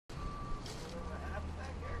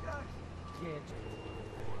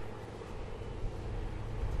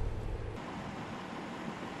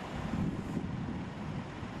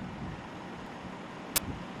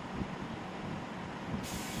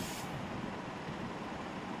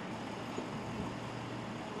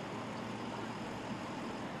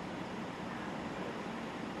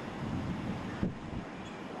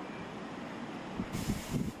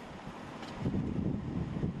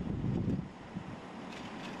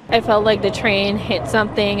I felt like the train hit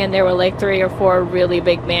something, and there were like 3 or 4 really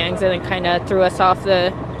big bangs, and it kind of threw us off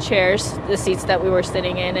the chairs, the seats that we were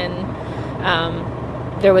sitting in,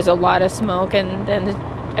 and there was a lot of smoke, and then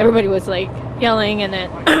everybody was like yelling, and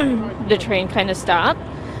then the train kind of stopped,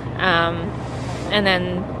 and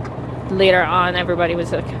then later on everybody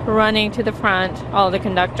was like running to the front, all the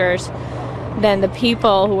conductors. Then the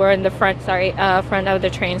people who were in the front of the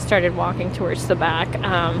train started walking towards the back,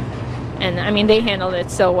 and I mean, they handled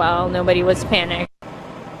it so well. Nobody was panicked.